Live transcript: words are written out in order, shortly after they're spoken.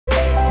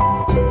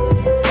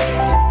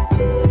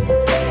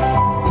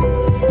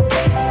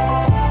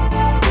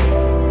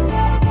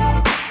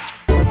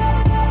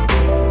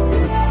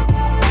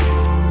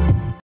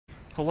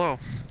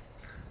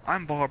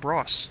I'm Bob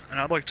Ross, and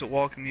I'd like to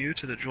welcome you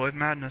to the Joy of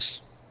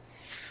Madness.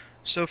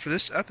 So for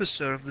this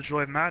episode of the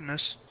Joy of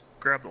Madness,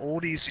 grab the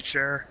old easy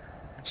chair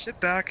and sit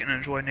back and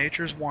enjoy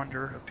nature's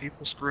wonder of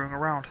people screwing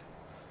around.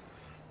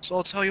 So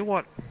I'll tell you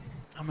what,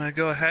 I'm going to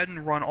go ahead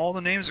and run all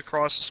the names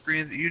across the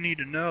screen that you need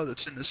to know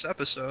that's in this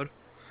episode,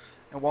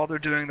 and while they're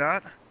doing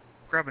that,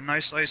 grab a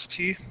nice iced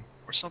tea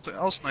or something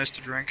else nice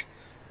to drink,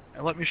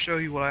 and let me show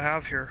you what I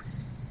have here.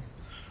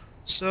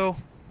 So,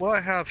 what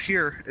I have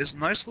here is a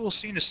nice little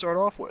scene to start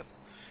off with.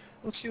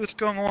 Let's see what's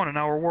going on in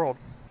our world.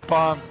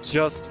 Bomb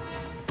just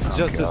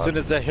as soon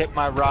as I hit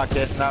my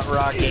rocket, that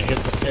rocket hit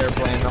the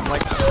airplane. I'm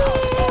like,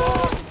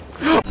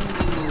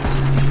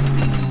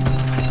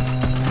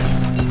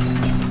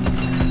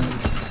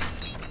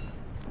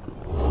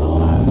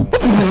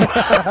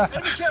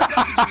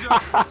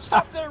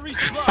 Stop there,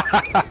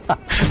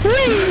 resupply.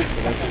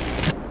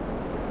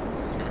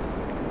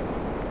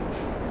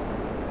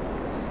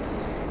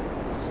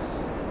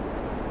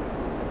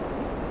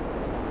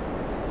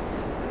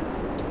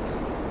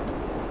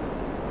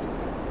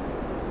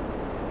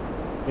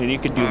 And you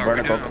could do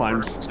vertical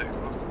climbs.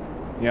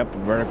 Yep,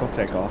 vertical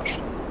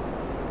takeoff.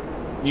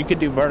 You could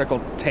do vertical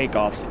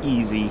takeoffs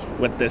easy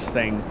with this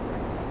thing.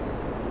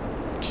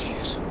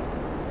 Jeez.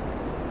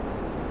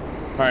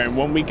 Alright,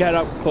 when we get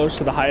up close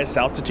to the highest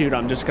altitude,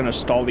 I'm just gonna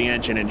stall the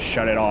engine and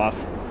shut it off.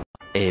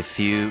 A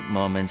few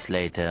moments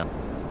later.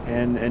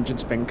 And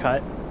engine's been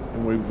cut,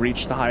 and we've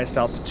reached the highest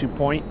altitude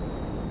point,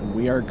 and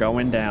we are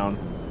going down.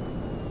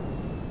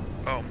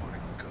 Oh my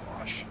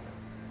gosh.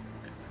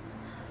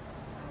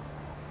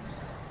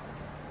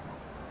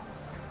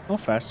 How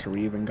fast are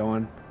we even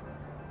going?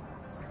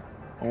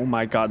 Oh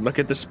my god, look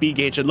at the speed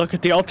gauge and look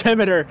at the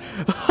altimeter!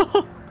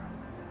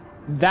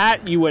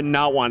 That you would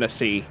not want to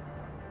see.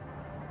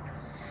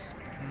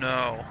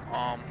 No,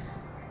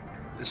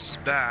 this is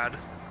bad.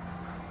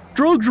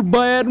 Drugs are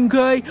bad,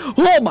 okay?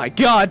 Oh my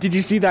god, did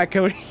you see that,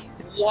 Cody?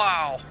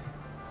 Wow!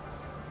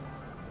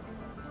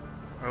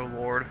 Oh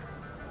lord.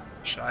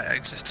 Should I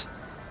exit?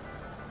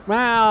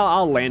 Well,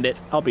 I'll land it.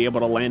 I'll be able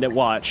to land it,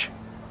 watch.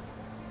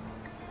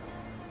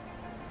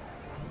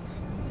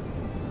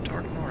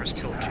 Dark Norris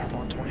killed Jeep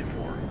on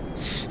 24.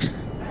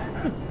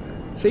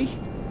 See?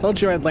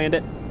 Told you I'd land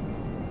it.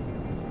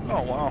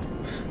 Oh wow.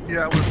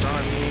 Yeah, I would have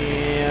done.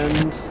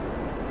 And...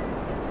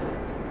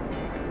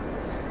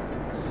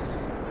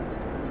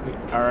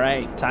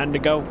 Alright, time to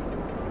go.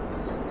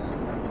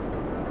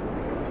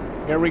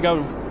 Here we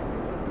go.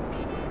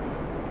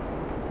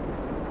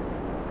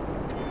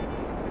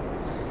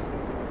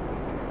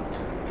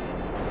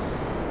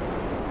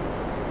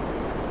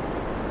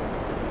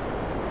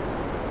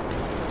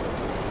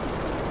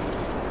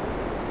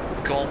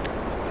 Gulp.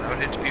 I would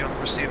hate to be on the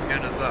receiving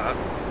end of that.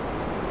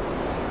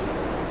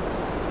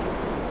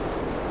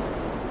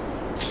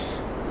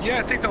 Yeah,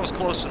 I think that was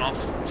close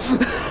enough.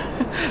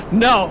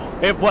 No,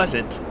 it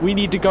wasn't. We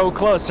need to go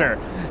closer.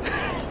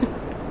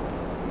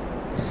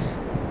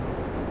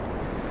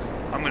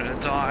 I'm gonna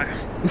die.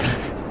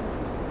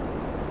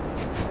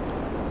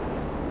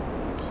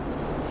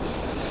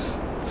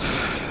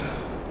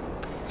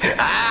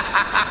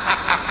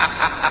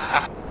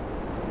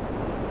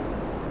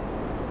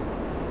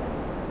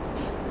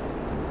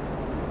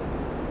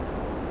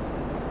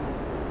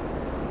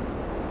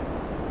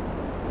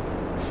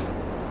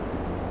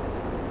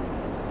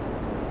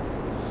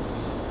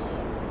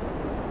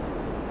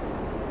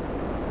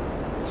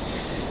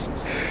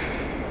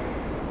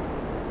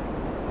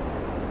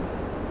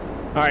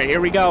 Alright,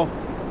 here we go.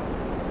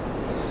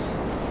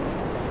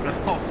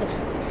 No.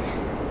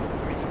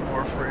 I'm even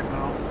more afraid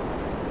now.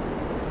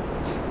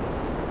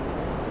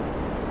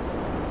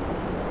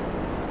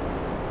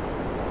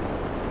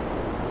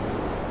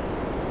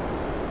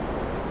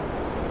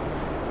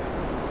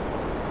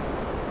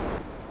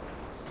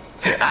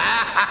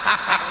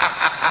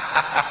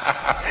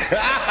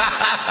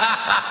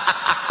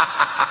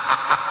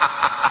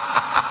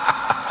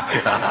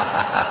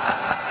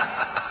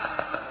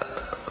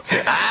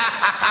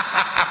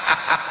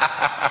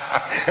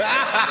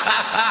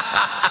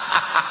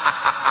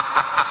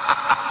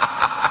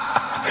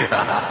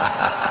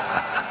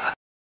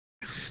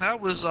 That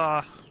was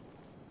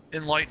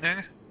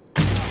enlightening.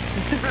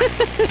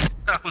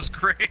 That was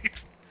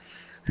great.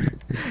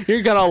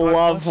 You're gonna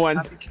love when...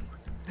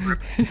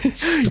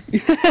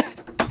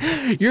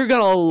 You're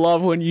gonna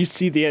love when you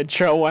see the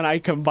intro when I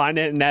combine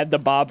it and add the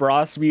Bob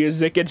Ross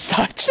music and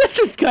such. This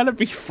is gonna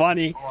be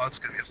funny. Oh, that's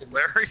gonna be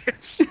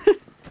hilarious.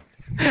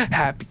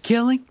 Happy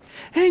killing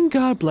and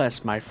God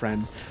bless, my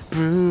friend.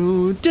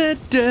 Brew, da,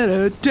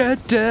 da, da, da,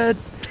 da,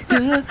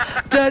 da,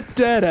 da,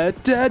 da, da,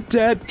 da,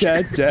 da, da,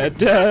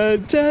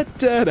 da, da,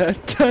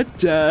 da,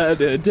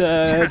 da,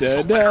 da, That's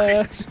da.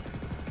 hilarious.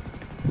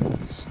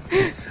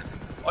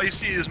 All you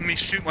see is me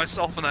shoot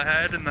myself in the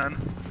head and then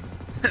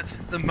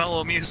the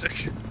mellow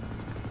music.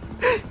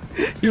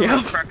 You Yeah.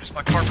 know, practice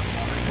my carpet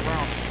falling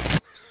around.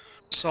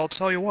 So I'll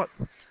tell you what.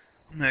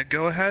 I'm gonna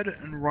go ahead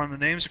and run the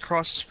names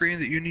across the screen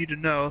that you need to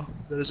know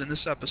that is in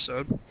this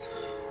episode.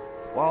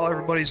 While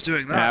everybody's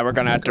doing that, Yeah, we're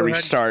gonna have to go ahead.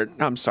 restart.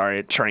 I'm sorry,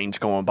 a train's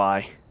going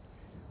by.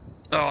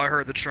 Oh, I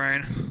heard the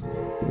train.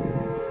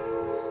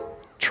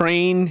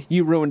 Train,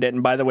 you ruined it.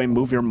 And by the way,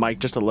 move your mic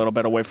just a little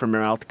bit away from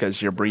your mouth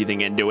because you're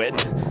breathing into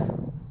it.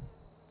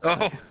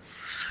 Oh,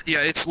 yeah,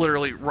 it's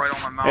literally right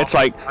on my mouth. It's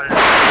like...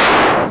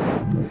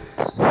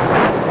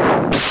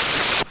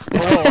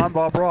 Hello, I'm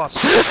Bob Ross.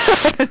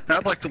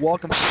 I'd like to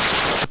welcome...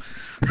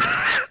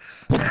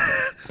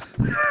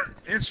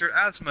 Insert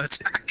asthma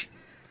attack.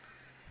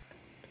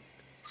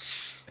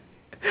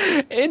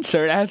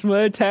 Insert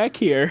asthma attack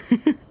here.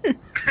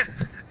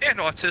 And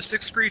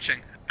autistic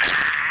screeching.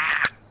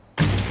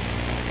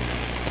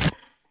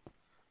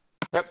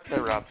 Yep, they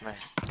robbed me.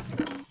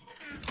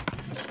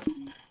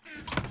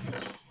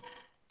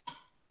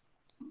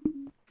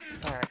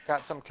 Alright,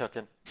 got some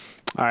cooking.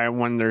 Alright,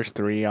 when there's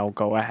 3, I'll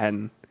go ahead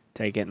and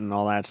take it and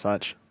all that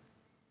such.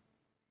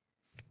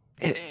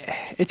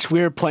 It's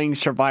weird playing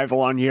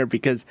survival on here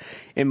because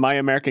in my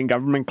American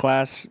government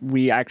class,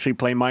 we actually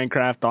play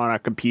Minecraft on a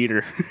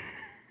computer.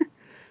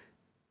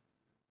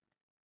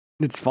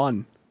 It's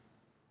fun.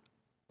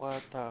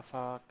 What the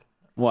fuck?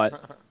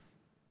 What?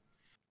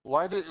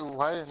 Why in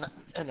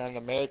an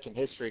American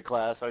history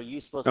class are you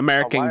supposed to... why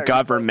American are you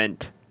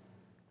government.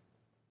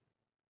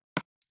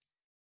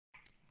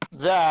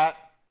 playing that?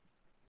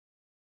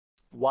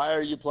 Why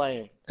are you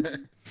playing?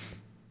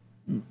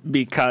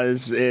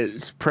 Because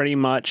it's pretty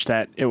much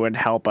that it would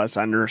help us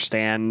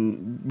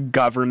understand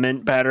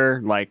government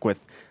better, like with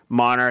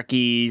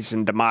monarchies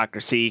and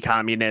democracy,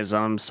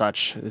 communism,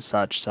 such.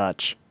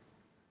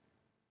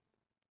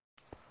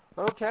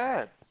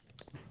 Okay.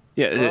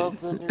 Yeah. Love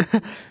the new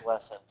teaching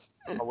lessons.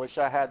 I wish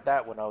I had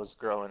that when I was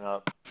growing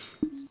up.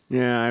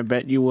 Yeah, I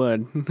bet you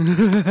would.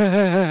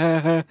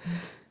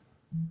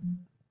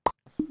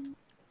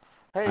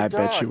 Hey, I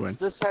Doc, bet you would. is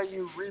this how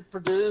you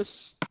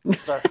reproduce?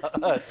 Sorry,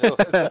 doing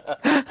that.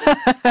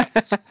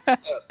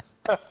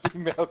 A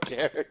female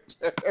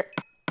character.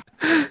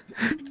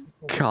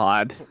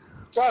 God.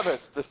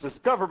 Travis, this is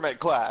government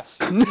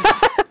class.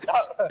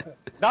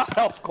 not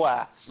health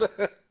class.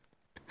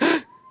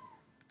 Are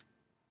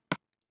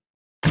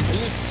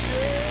you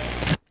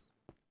sure?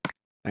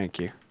 Thank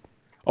you.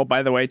 Oh,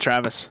 by the way,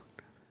 Travis.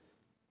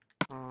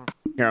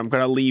 Here, I'm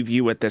gonna leave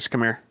you with this.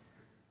 Come here.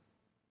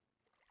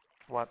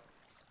 What?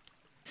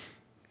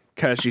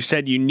 Because you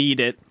said you need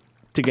it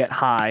to get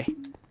high.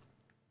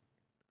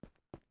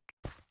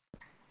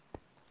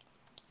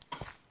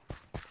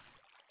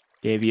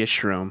 Gave you a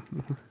shroom.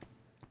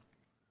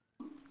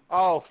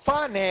 Oh,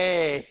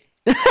 funny!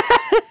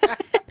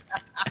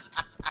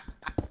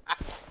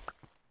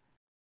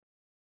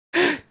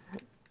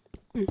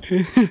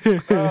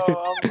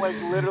 Oh, I'm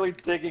like literally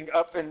digging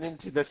up and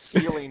into the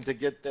ceiling to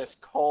get this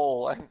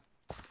coal.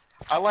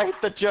 I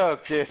like the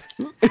joke, dude.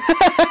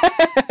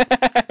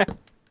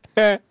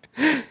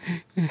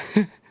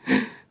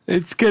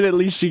 It's good, at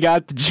least you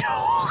got the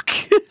joke.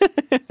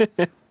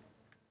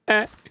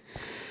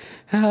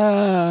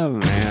 Oh,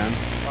 man.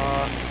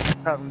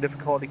 Having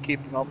difficulty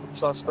keeping up with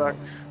suspect.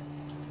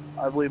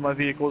 I believe my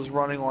vehicle is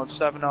running on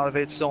 7 out of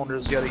 8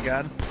 cylinders yet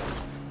again.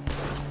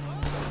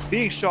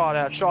 Being shot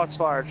at. Shots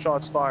fired.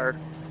 Shots fired.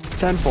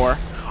 10-4.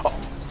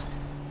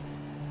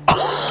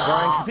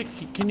 Ryan,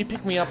 can you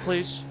pick me up,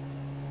 please?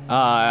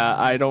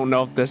 I don't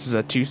know if this is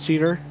a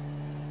 2-seater.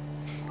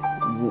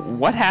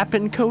 What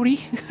happened,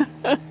 Cody?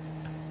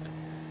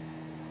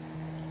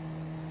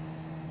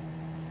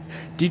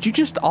 Did you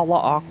just Allah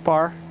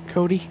Akbar,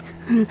 Cody?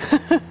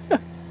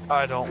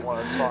 I don't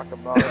want to talk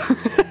about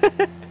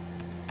it.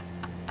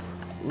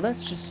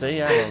 Let's just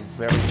say I'm a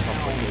very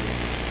complicated.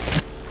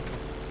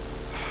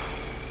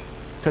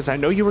 Because I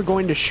know you were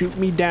going to shoot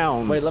me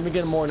down. Wait, let me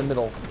get more in the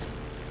middle.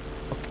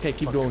 Okay,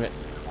 keep doing it.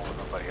 Calling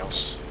nobody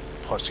else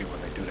pussy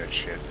when they do that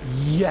shit.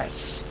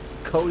 Yes,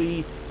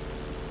 Cody.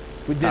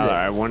 We did it.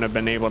 I wouldn't have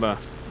been able to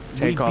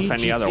take off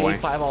any GTA other way.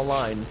 5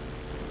 online.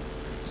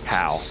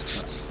 How?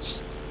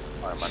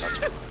 Why am I not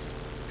surprised?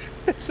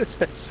 This is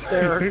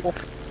hysterical.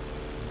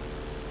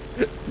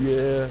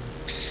 Yeah.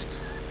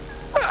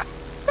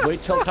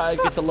 Wait till Ty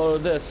gets a load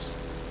of this.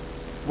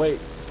 Wait,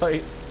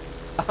 wait.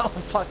 Oh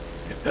fuck.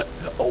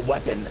 A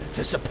weapon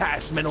to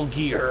surpass Metal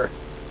Gear.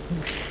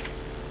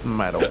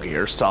 Metal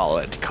Gear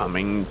Solid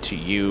coming to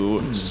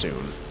you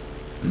soon.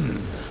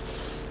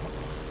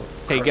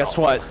 Hey, guess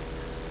what?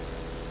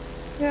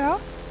 Yeah?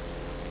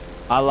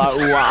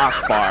 Allahu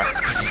Akbar.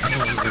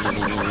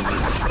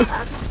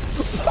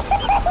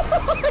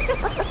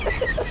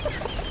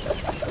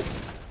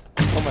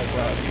 Oh my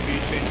god. You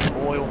changing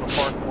oil in the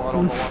parking lot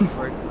on the lunch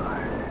break.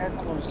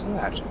 What was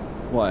that?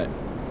 What?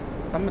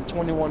 I'm a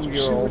 21-year-old Did you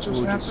see what who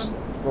just just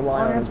happened?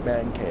 rely on his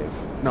man cave.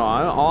 No,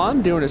 all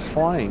I'm doing is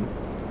flying.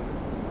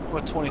 I'm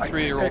a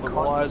 23-year-old that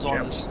relies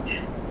on his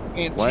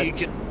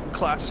antique and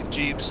classic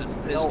Jeeps and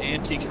his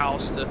antique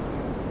house to...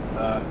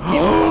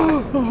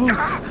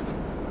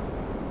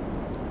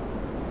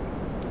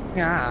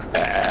 Yeah.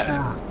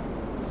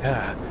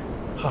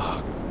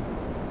 Oh.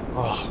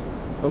 Oh.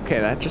 Okay,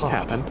 that just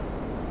happened.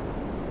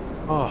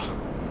 Oh.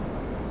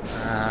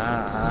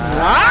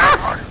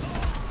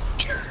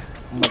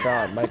 Oh my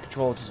god, my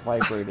controller just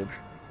vibrated.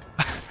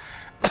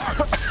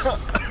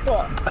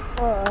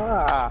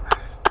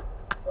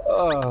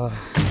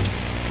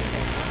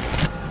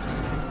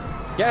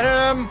 Get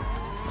him!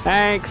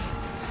 Thanks.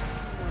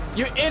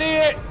 You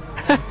idiot!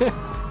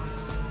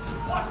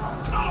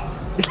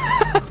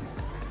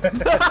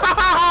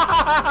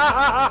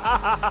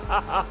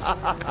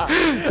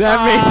 That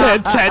made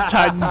it 10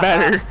 times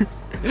better.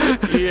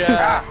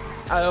 Yeah,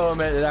 I'll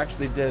admit it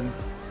actually did.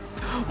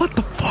 What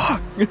the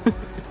fuck?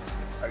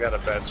 I got a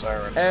bad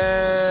siren.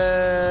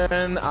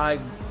 And I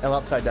am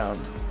upside down.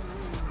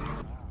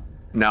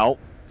 No,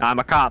 I'm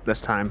a cop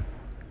this time.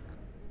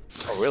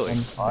 Oh, really?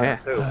 Yeah.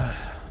 Too.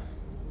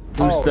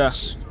 Who's Oh,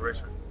 the?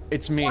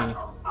 It's me.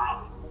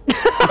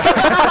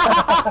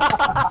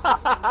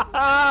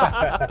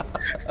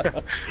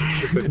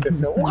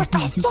 What the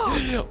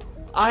fuck?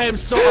 I am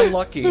so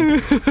unlucky.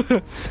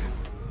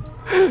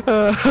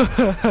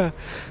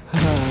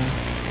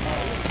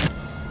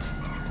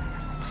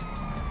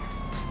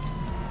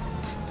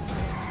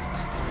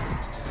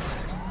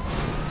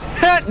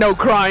 No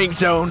crying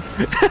zone.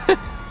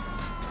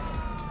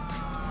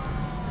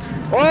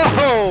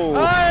 Whoa!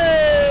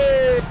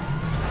 Hey!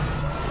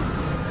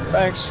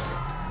 Thanks.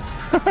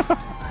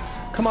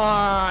 Come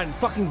on,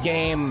 fucking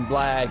game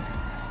lag.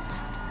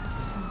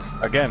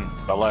 Again,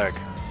 the lag.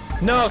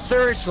 No,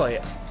 seriously,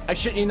 I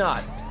shit you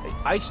not.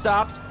 I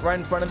stopped right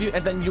in front of you,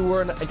 and then you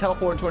were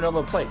teleported to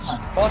another place.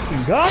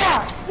 Fucking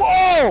God!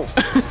 Whoa!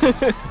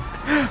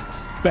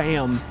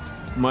 Bam,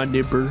 my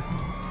nipper.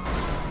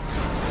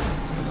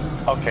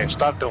 Okay,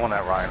 stop doing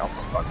that, Rhino,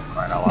 for fucking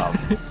crying out loud.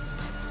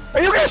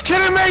 Are you guys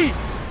kidding me?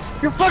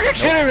 You're fucking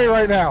kidding me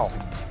right now!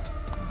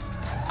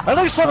 At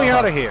least let me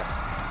out of here.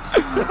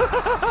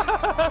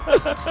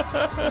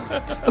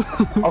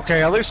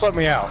 Okay, at least let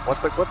me out.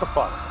 What the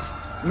fuck?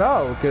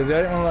 No, because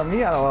they didn't let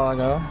me out a while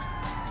ago.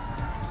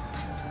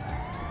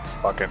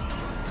 Fucking.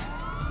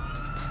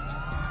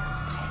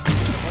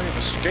 I'm not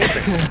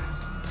escaping.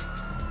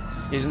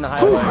 He's in the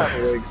I didn't highway.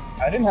 have a way,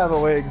 I didn't have a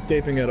way of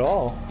escaping at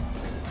all.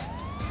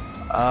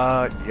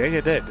 Yeah,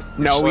 you did.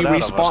 No, You we slid out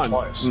of us respawned.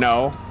 twice.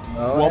 No.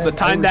 No, Well, the I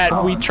time that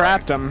we respawned.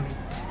 trapped him,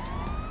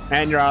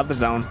 and you're out of the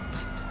zone.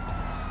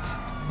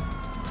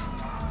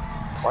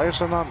 Why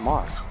is it not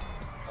marked?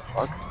 The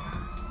fuck?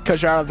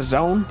 Cause you're out of the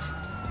zone.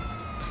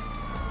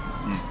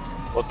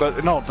 Well,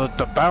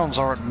 the bounds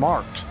aren't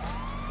marked.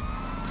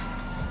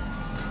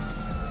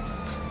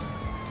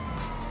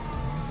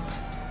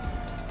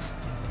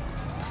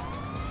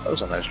 That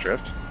was a nice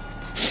drift.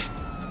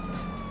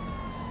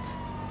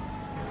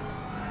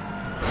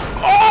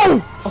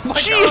 Oh! Oh my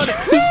Jesus!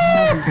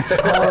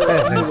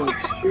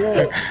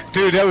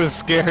 Dude, that was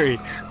scary.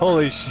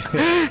 Holy shit.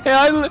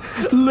 Yeah,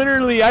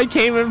 literally, I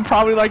came in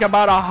probably like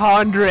about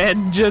 100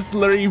 and just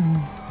literally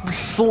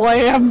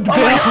slammed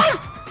Bill.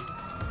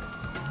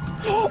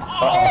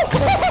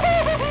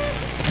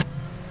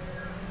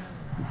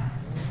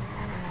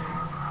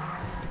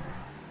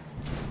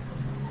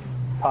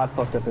 Todd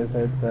fucked up his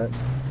headset.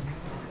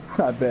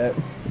 I bet.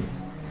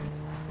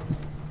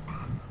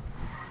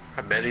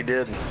 I bet he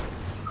did.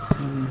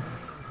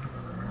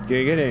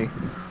 Giggity.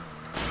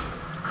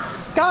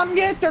 Come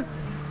get the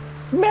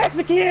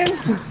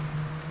Mexicans!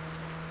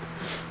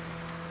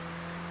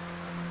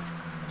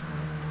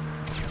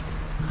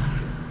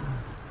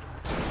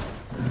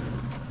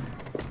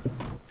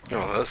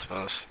 Oh, that's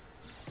nice.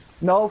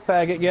 No,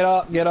 faggot, get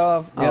up, get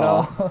off, get Oh.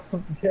 off.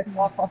 Get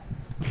off.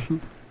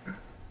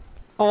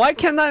 Oh, why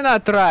can I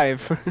not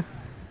drive?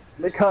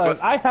 Because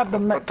I have the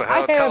what the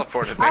hell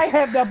teleported me? I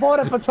have the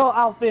border patrol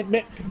outfit,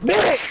 bitch.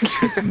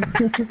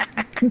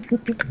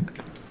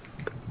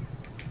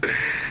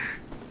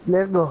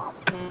 Let's go.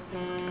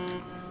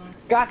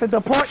 Got to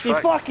deport the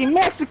Fuck. fucking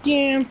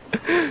Mexicans.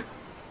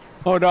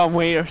 Hold on,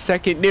 wait a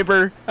second,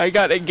 Nipper. I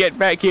gotta get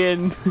back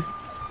in.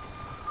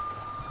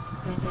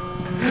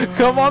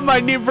 Come on, my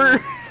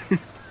Nipper.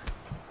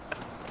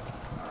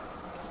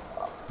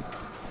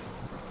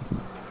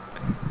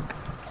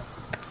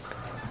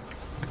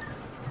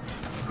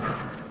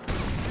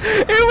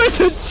 It was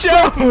a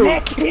joke.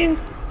 Mexicans.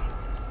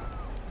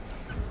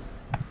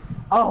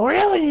 Oh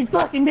really, you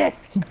fucking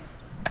Mexican?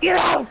 Get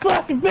out of the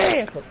fucking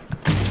vehicle.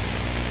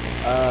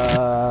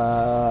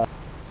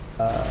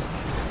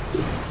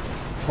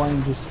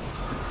 Plane just.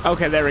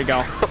 Okay, there we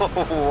go.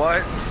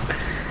 What?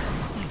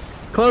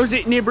 Close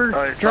it, Nipper.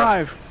 Alright,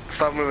 Drive.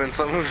 Stop moving,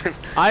 stop moving.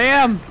 I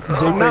am.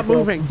 I'm not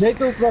moving.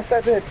 Jacob left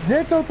that bitch.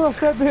 Jacob left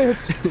that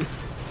bitch.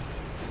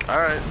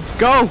 Alright.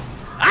 Go.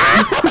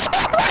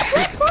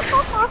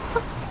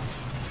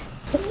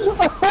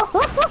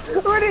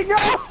 Where'd he go?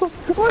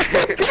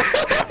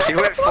 He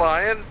went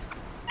flying?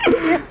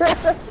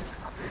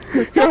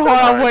 Hold on,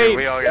 Alright, wait.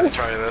 we all gotta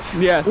try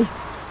this. Yes.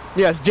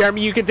 Yes,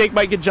 Jeremy, you can take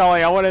my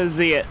Kajali. I want to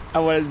see it. I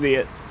want to see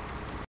it.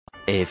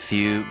 A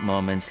few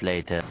moments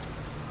later.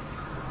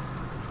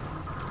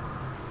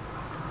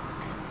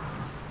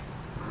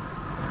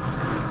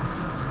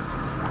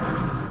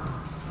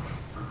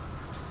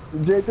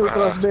 Jacob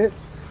left bitch.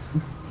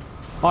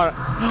 Hold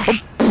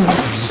on.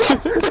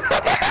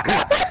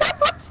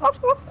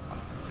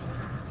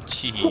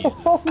 Jesus.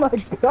 Oh my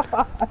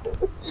god!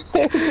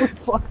 It was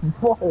fucking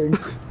flying.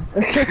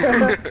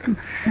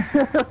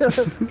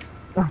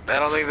 I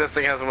don't think this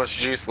thing has much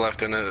juice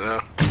left in it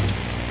though.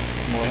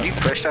 Did you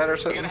push that or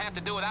something? You're gonna have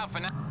to do without for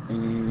now.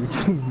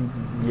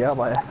 Yeah,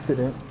 by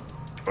accident.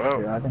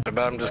 Well, Yeah, I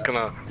bet I'm just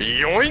gonna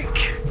yoink.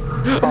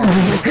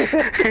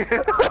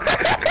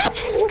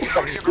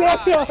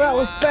 Yeah, that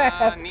was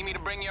bad. Need me to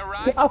bring you a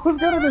ride? I was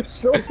gonna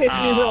destroy it.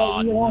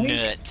 Oh, you know,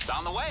 nuts. It's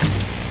on the way.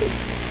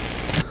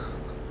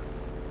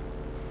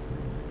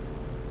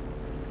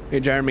 Hey,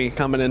 Jeremy,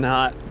 coming in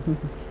hot.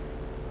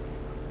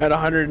 At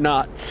 100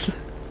 knots.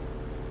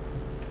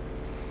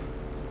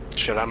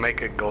 Should I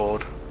make it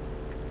gold?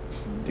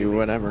 Do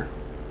whatever.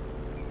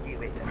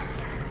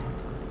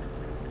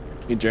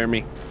 Hey,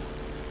 Jeremy.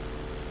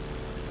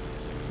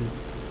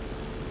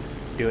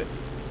 Do it.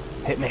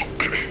 Hit me.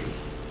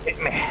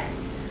 Hit me.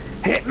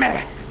 Hit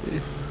me.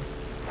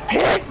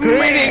 Hit me.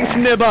 Greetings,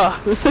 Nibba.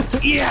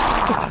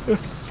 Yeah.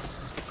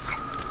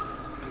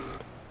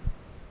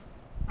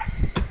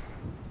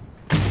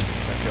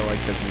 I feel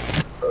like this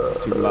is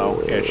too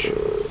low-ish.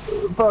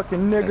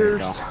 Fucking There you niggers.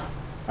 go.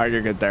 Alright,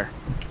 you're good there.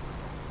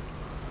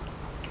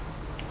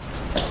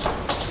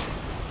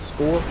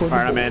 Score for the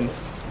Alright, I'm in.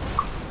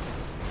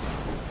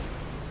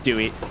 Do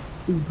it.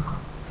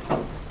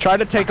 Try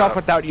to take off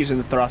without using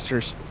the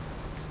thrusters.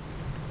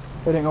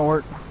 It ain't gonna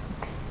work.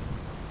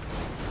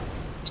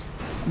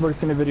 I've already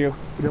seen the video.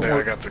 It didn't Yeah, I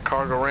work. got the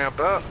cargo ramp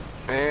up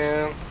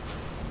and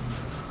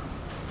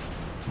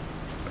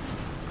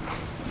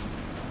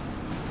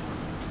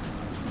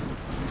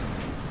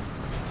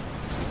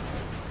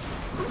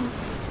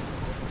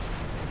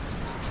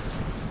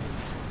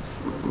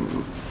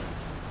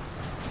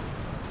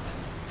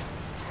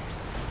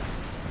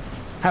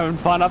Having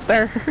fun up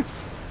there?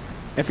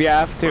 If you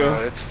have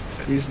to. it's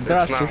Use the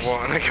not thrusters.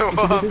 wanting to go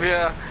up.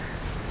 Yeah.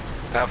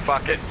 Ah,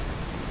 fuck it.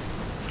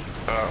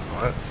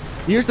 What?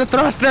 Use the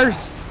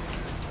thrusters!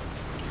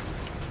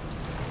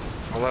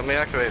 Won't let me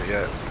activate it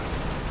yet.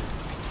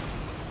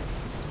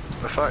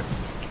 The fuck?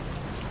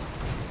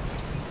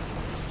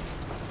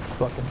 It's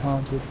fucking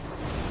haunted.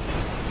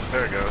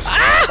 There it goes.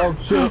 Oh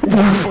shit.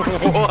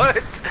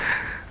 What?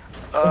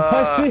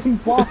 I seen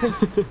flying.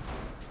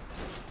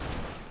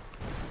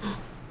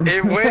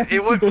 It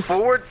went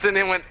forwards and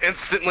it went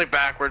instantly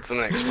backwards and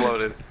then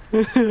exploded.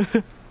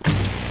 I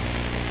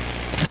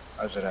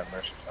was at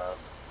Mercy 5. I'll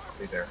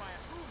be there.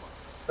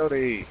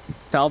 Cody.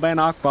 Taliban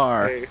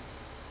Akbar. Hey.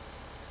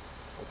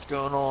 What's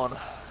going on?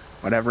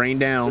 Whatever, rain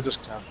down. We're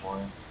just town for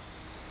him.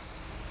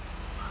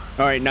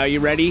 Alright, now you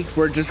ready?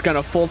 We're just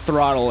gonna full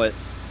throttle it.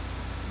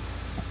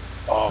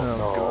 Oh, Oh,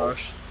 no.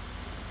 Gosh.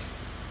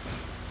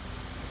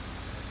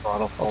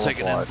 Throttle I'll full take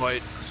an of what?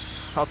 invite.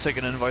 I'll take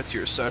an invite to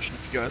your session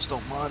if you guys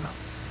don't mind.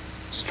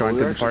 Just join We're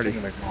the actually party.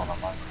 thinking of going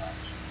online match.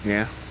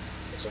 Yeah.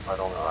 It's invite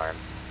only line.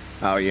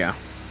 Oh, yeah.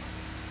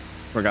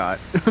 Forgot.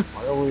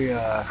 Why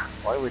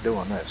are we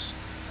doing this?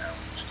 Yeah, I'm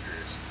just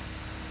curious.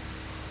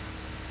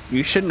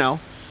 You should know.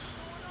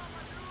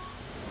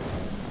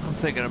 I'm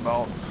thinking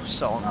about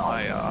selling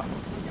my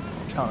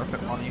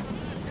counterfeit money.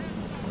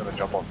 I'm gonna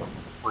jump off the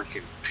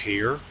freaking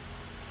pier.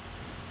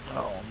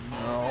 Oh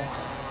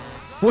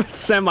no. With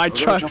semi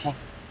trucks.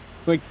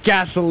 With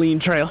gasoline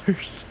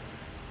trailers.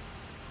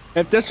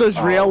 If this was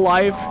real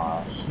life,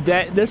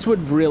 this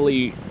would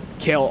really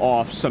kill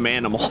off some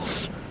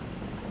animals.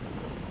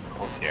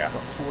 Yeah.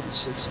 About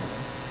 46 of them.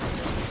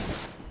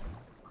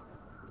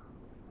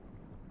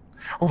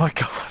 Oh my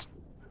god.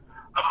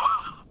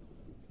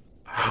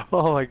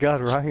 Oh my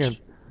god, Ryan.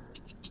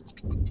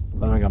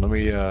 Hang on, let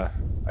me, I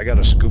got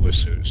a scuba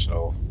suit,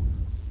 so.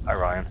 Hi,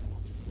 Ryan.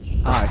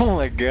 Hi. Oh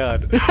my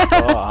god.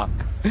 Ah.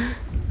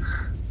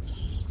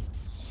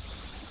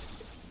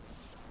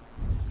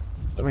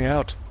 Let me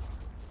out.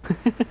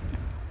 There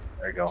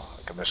you go.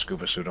 I got my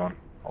scuba suit on.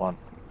 Hold on.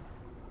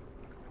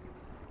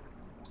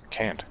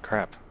 Can't.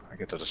 Crap. I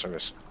get to the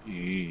service.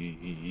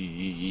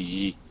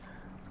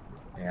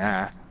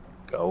 Yeah.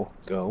 Go,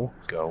 go,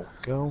 go,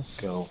 go,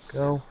 go,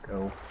 go,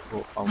 go.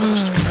 Oh, I'm gonna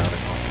stay around.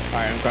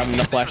 Alright, I'm grabbing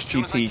the Flash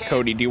GT.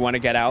 Cody, do you want to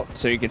get out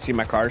so you can see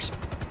my cars?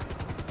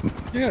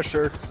 Yeah,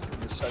 sure. Give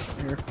me a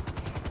second here.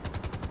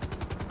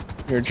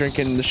 You're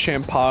drinking the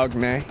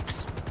Champagne.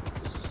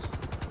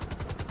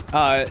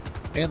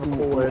 And the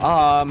Kool-Aid.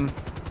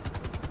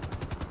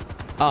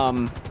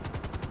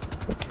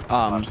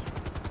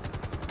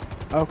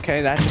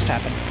 Okay, that just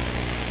happened.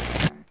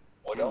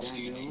 What else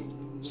do you need,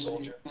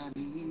 soldier?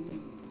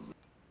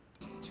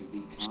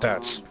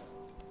 Stats.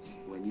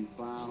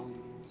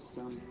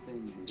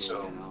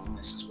 So,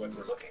 this is what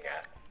we're looking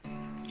at.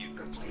 You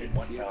completed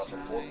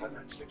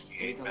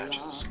 1,468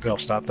 matches. Bill,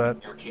 stop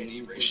that. Your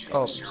KD ratio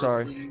Oh, is 0.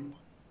 sorry.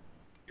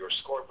 Your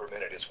score per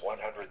minute is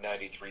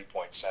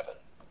 193.7.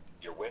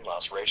 Your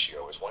win-loss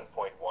ratio is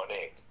 1.18.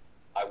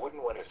 I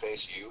wouldn't want to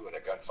face you in a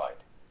gunfight.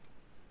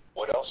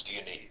 What else do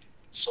you need,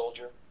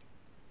 soldier?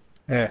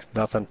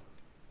 Nothing.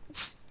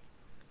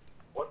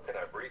 What can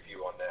I brief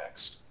you on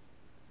next?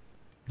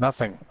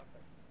 Nothing.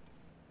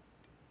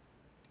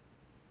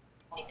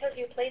 Because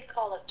you played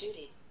Call of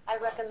Duty, I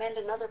recommend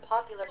another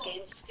popular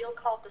game skill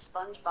called the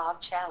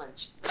SpongeBob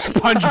Challenge.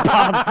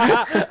 SpongeBob.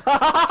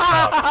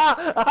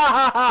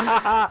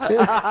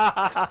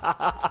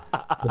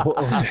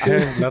 That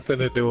has nothing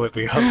to do with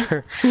the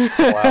other.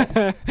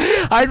 Wow.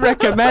 I'd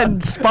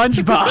recommend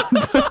SpongeBob.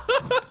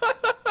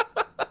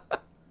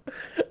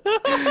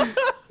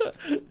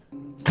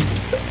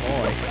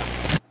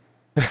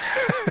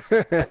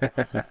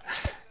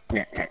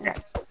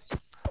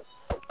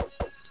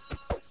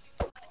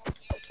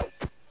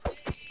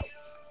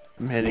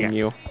 I'm hitting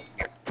you.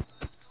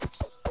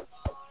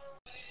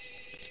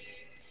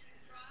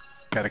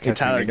 Gotta Hey, catch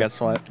Tyler, me. guess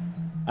what?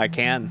 I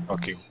can.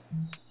 Okay.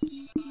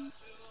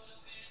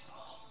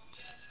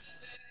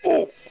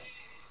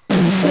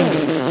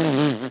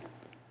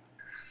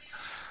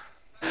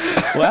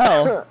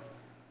 Well.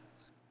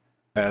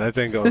 Yeah, that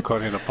didn't go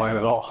according to plan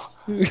at all.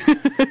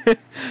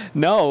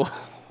 No.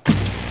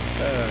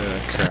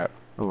 Crap.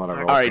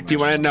 Alright, do you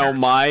want to know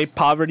my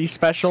poverty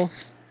special?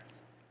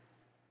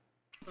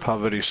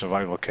 Poverty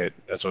survival kit.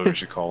 That's what we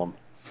should call them.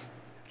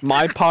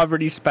 My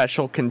poverty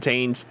special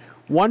contains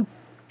 1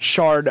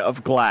 shard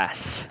of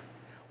glass,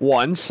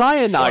 1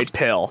 cyanide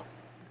pill.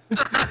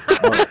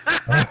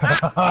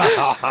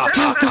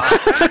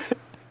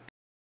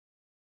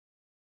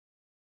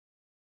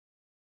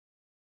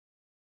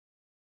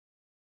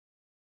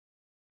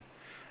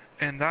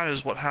 And that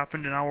is what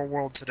happened in our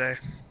world today.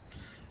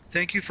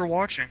 Thank you for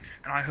watching,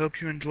 and I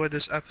hope you enjoyed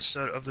this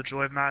episode of The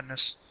Joy of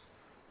Madness.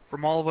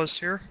 From all of us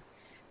here,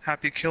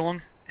 happy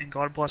killing, and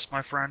God bless,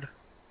 my friend.